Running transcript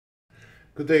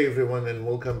Good day, everyone, and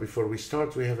welcome. Before we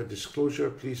start, we have a disclosure.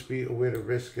 Please be aware of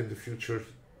risk in the future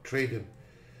trading.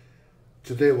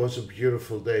 Today was a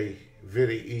beautiful day,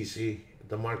 very easy.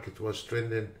 The market was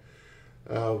trending.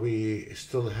 We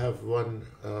still have one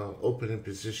opening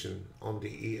position on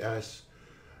the ES,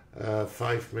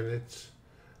 5 minutes,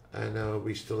 and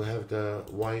we still have the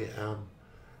YM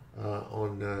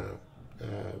on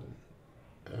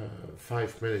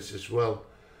 5 minutes as well.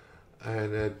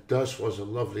 And thus was a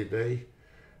lovely day.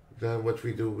 Then what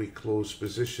we do, we close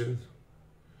position,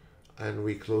 and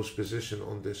we close position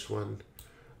on this one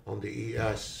on the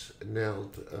ES,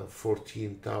 nailed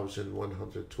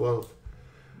 14,112,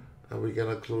 and we're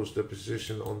gonna close the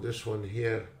position on this one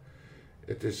here.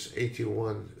 It is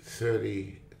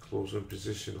 81.30 closing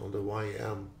position on the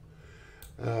YM.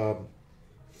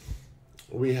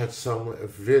 We had some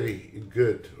very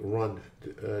good run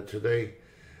today.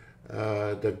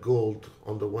 The gold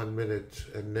on the 1 minute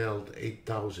nailed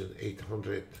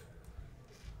 8,800.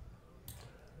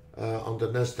 On the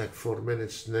Nasdaq 4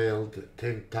 minutes nailed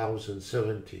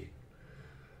 10,070.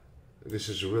 This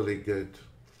is really good.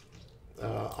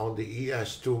 On the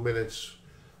ES 2 minutes,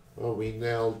 we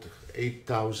nailed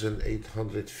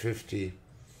 8,850,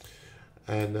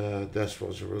 and that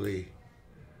was really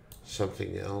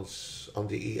something else. On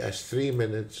the ES 3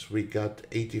 minutes, we got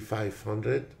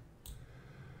 8,500.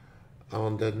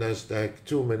 On the Nasdaq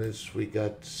 2 minutes, we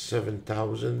got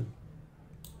 7,000.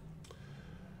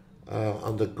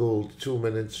 On the gold 2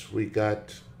 minutes, we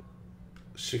got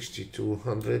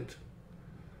 6,200.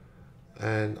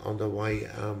 And on the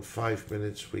YM 5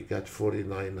 minutes, we got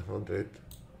 4,900.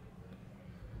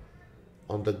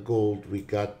 On the gold, we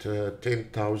got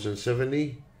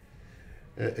 10,070.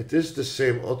 It is the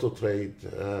same Autotrade,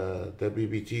 the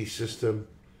BBT system,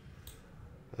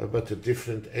 but a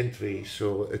different entry.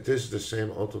 So it is the same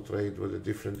Autotrade with a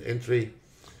different entry.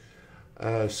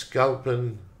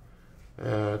 Scalping,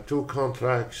 2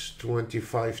 contracts,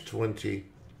 25.20,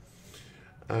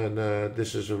 and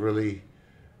this is a really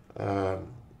a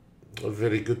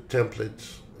very good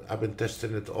template. I've been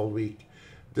testing it all week.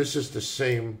 This is the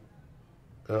same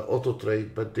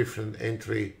Autotrade but different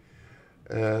entry,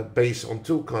 based on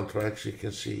 2 contracts. You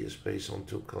can see it's based on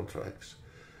 2 contracts.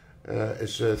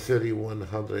 It's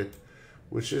 3,100,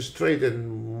 which is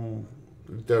trading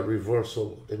the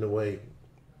reversal in a way.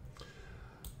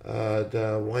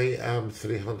 The YM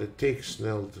 300 ticks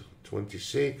nailed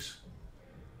 26,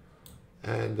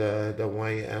 and the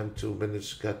YM 2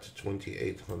 minutes got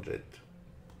 2,800.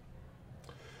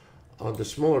 On the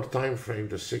smaller time frame,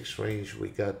 the 6 range, we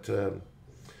got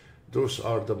those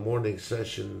are the morning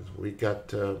session. We got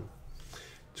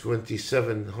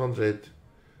 2,700.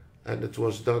 And it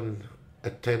was done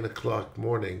at 10 o'clock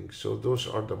morning. So those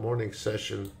are the morning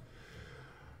session,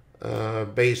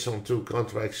 based on 2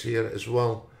 contracts here as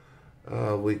well.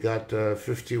 We got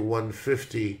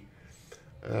 51.50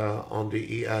 on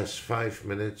the ES 5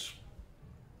 minutes.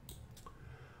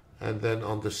 And then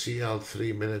on the CL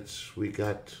 3 minutes, we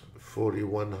got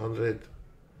 4,100.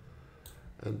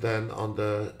 And then on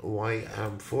the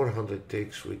YM 400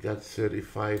 ticks, we got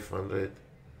 3,500.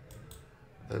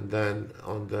 And then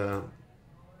on the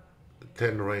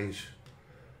 10 range,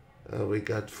 we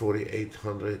got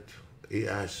 4,800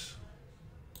 ES.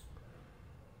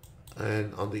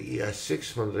 And on the ES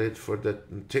 600, for the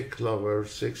tick lover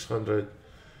 600,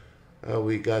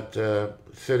 we got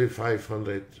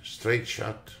 3,500 straight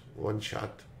shot, 1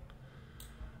 shot.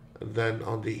 And then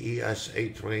on the ES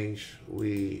 8 range,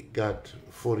 we got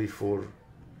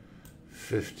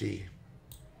 44.50.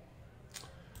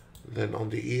 Then on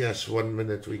the ES 1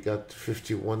 minute, we got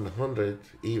 5,100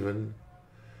 even,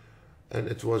 and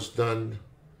it was done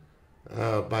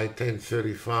by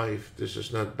 10:35. This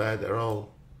is not bad at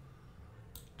all.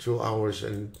 2 hours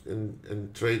in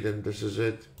trading, this is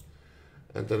it.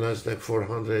 And the Nasdaq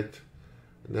 400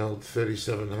 nailed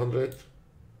 3,700,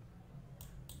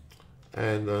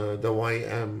 and the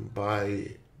YM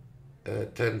by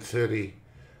 10:30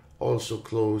 also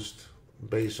closed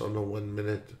based on the 1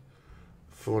 minute.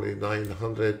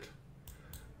 4,900,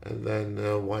 and then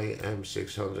YM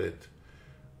 600,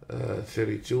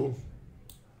 32,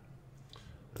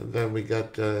 and then we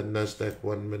got Nasdaq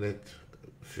 1 minute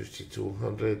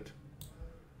 5,200,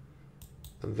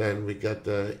 and then we got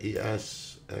the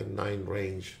ES 9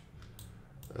 range,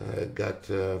 got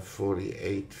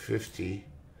 48.50,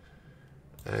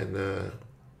 and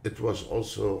it was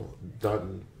also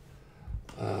done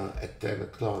at 10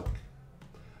 o'clock.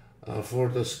 For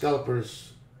the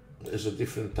scalpers, is a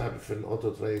different type of an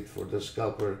auto trade. For the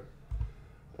scalper,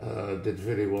 did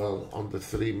very well on the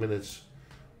 3 minutes.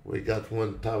 We got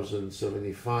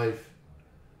 1,075,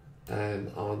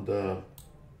 and on the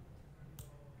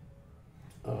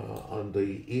on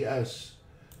the ES,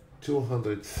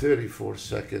 234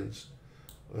 seconds.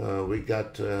 We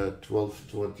got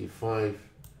 1225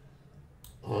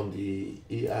 on the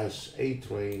ES 8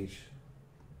 range.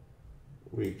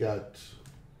 We got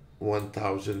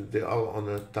 1,000. They're all on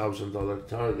 $1,000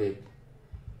 target.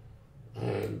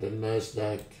 And the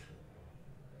Nasdaq,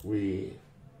 we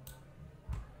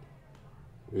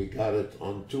got it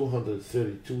on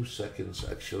 232 seconds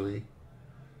actually,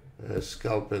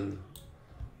 scalping,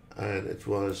 and it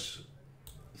was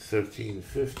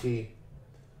 1350.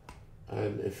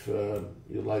 And if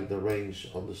you like the range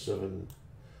on the 7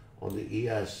 on the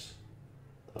ES,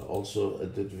 also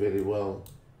it did very well.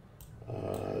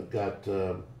 Got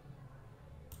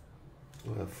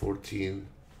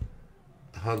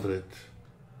 1400,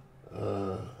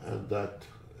 and that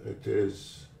it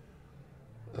is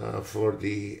for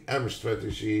the M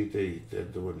strategy. They're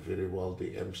doing very well.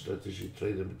 The M strategy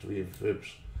trading between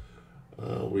fibs.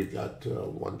 We got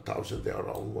 1,000. They are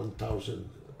on 1,000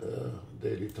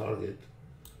 daily target,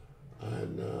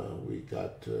 and we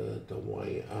got the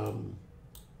YM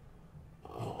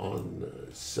on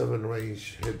 7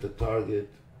 range hit the target,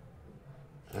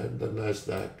 and the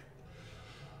Nasdaq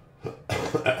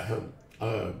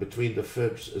between the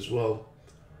fibs as well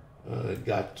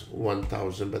got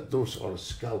 1,000, but those are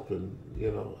scalping,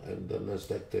 you know, and the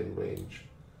Nasdaq 10 range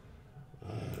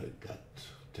got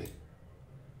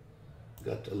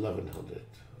 1,100,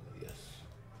 yes.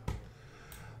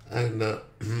 And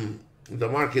the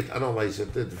market analyzer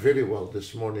did very well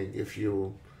this morning. If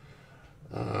you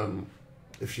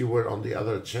were on the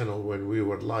other channel when we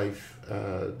were live,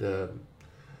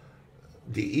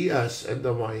 the ES and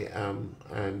the YM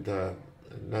and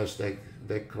Nasdaq,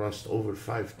 they crossed over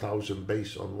 5,000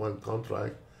 base on one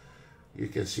contract. You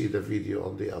can see the video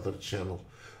on the other channel.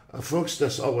 Folks,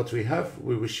 that's all what we have.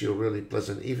 We wish you a really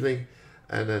pleasant evening,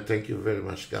 and thank you very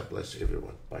much. God bless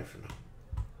everyone. Bye for now.